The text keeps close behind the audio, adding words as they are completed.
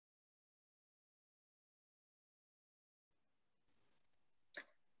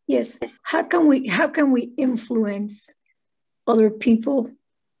Yes. How can we influence other people?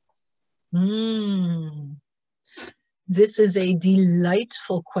 This is a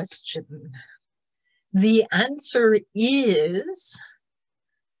delightful question. The answer is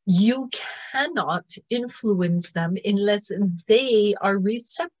you cannot influence them unless they are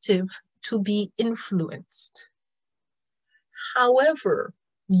receptive to be influenced. However,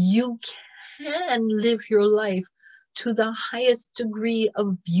 you can live your life to the highest degree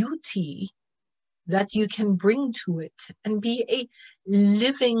of beauty that you can bring to it and be a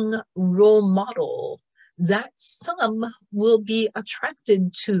living role model that some will be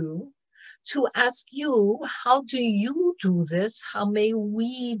attracted to ask you, how do you do this? How may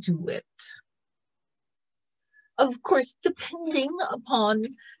we do it? Of course, depending upon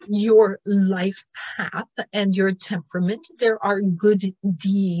your life path and your temperament, there are good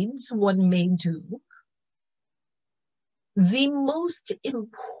deeds one may do. The most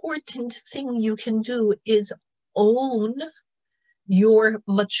important thing you can do is own your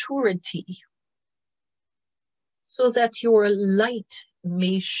maturity so that your light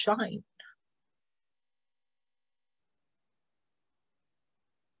may shine.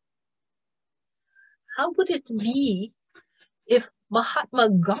 How would it be if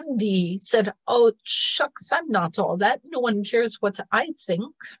Mahatma Gandhi said, oh, shucks, I'm not all that. No one cares what I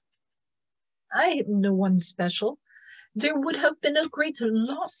think. I am no one special. There would have been a great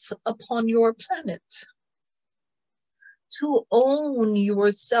loss upon your planet. To own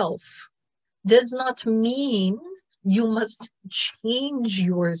yourself does not mean you must change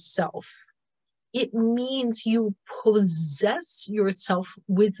yourself. It means you possess yourself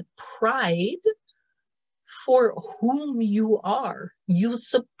with pride for whom you are. You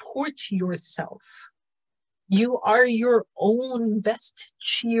support yourself. You are your own best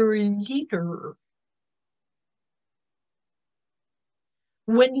cheerleader.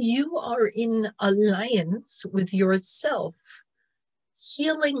 When you are in alliance with yourself,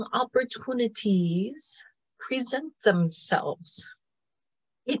 healing opportunities present themselves.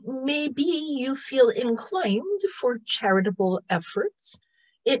 It may be you feel inclined for charitable efforts.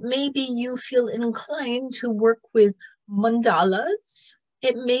 It may be you feel inclined to work with mandalas.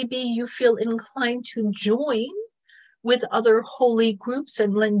 It may be you feel inclined to join with other holy groups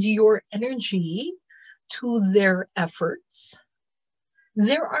and lend your energy to their efforts.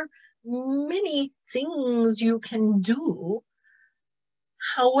 There are many things you can do.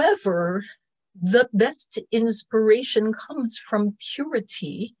 However, the best inspiration comes from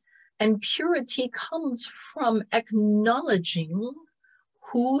purity, and purity comes from acknowledging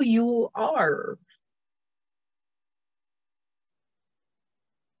who you are.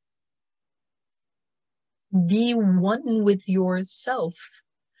 Be one with yourself.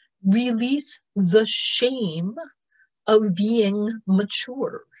 Release the shame of being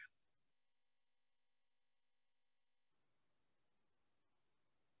mature.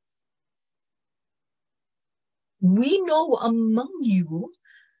 We know among you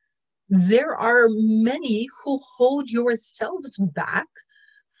there are many who hold yourselves back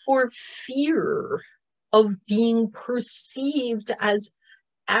for fear of being perceived as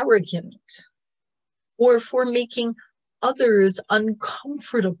arrogant or for making others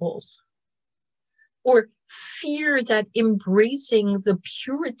uncomfortable, or fear that embracing the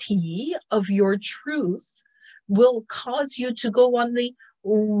purity of your truth will cause you to go on the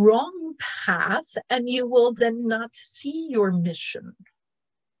wrong path and you will then not see your mission.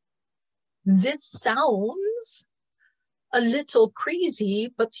 This sounds a little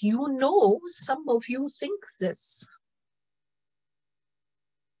crazy, but you know some of you think this.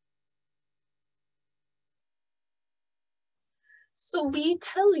 So we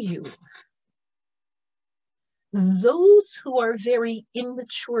tell you, those who are very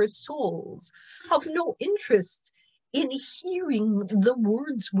immature souls have no interest in hearing the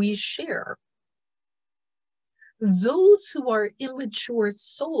words we share. Those who are immature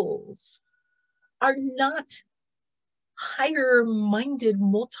souls are not higher-minded,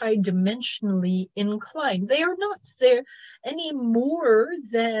 multidimensionally inclined. They are not there any more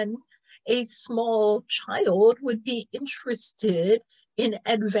than a small child would be interested in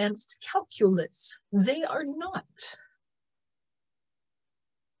advanced calculus. They are not.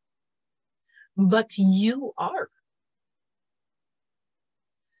 But you are.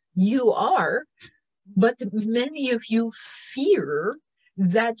 You are, but many of you fear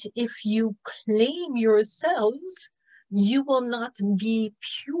that if you claim yourselves, you will not be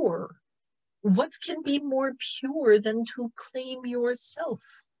pure. What can be more pure than to claim yourself?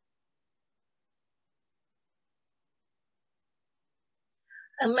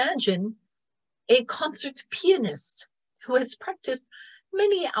 Imagine a concert pianist who has practiced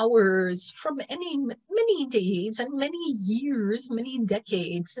many hours, from many days and many years, many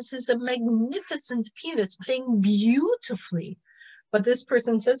decades. This is a magnificent pianist playing beautifully. But this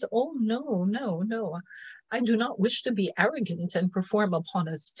person says, oh, no, no, no. I do not wish to be arrogant and perform upon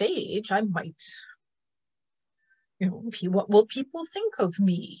a stage. I might, what will people think of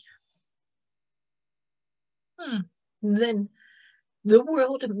me? Then the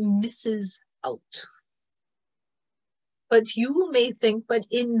world misses out. But you may think, but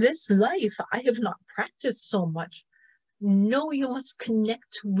in this life, I have not practiced so much. No, you must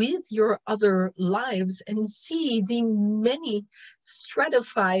connect with your other lives and see the many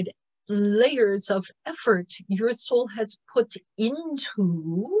stratified layers of effort your soul has put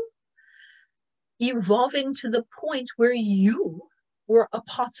into evolving to the point where you were a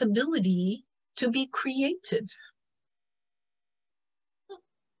possibility to be created.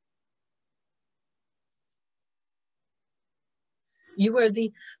 You are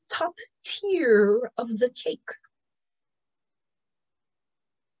the top tier of the cake.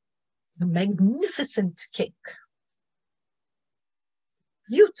 A magnificent cake.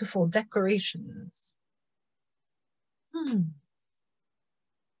 Beautiful decorations.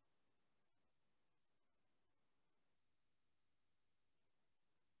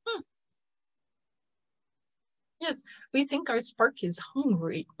 Yes, we think our spark is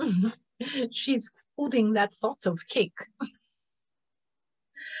hungry. She's holding that thought of cake.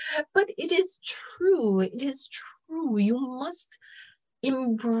 But it is true. It is true. You must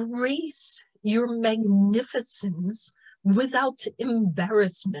embrace your magnificence without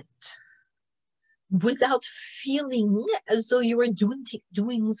embarrassment, without feeling as though you are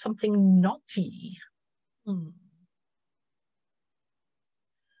doing something naughty.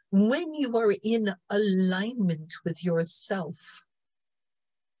 When you are in alignment with yourself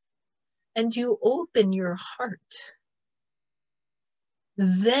and you open your heart,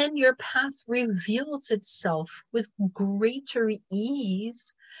 then your path reveals itself with greater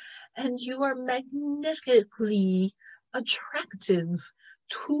ease, and you are magnetically attractive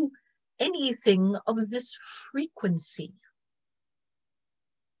to anything of this frequency.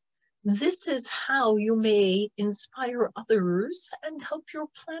 This is how you may inspire others and help your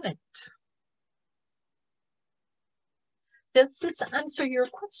planet. Does this answer your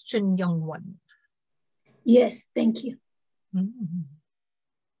question, young one? Yes, thank you.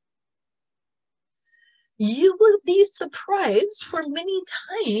 You will be surprised, for many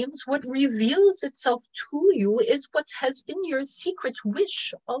times what reveals itself to you is what has been your secret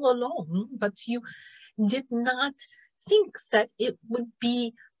wish all along, but you did not think that it would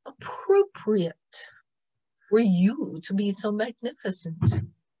be appropriate for you to be so magnificent.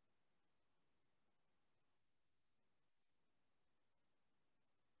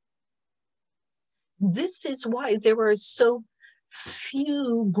 This is why there are so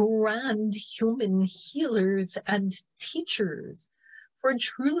few grand human healers and teachers, for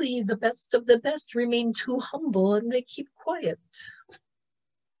truly the best of the best remain too humble and they keep quiet.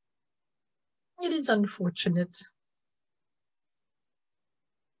 It is unfortunate.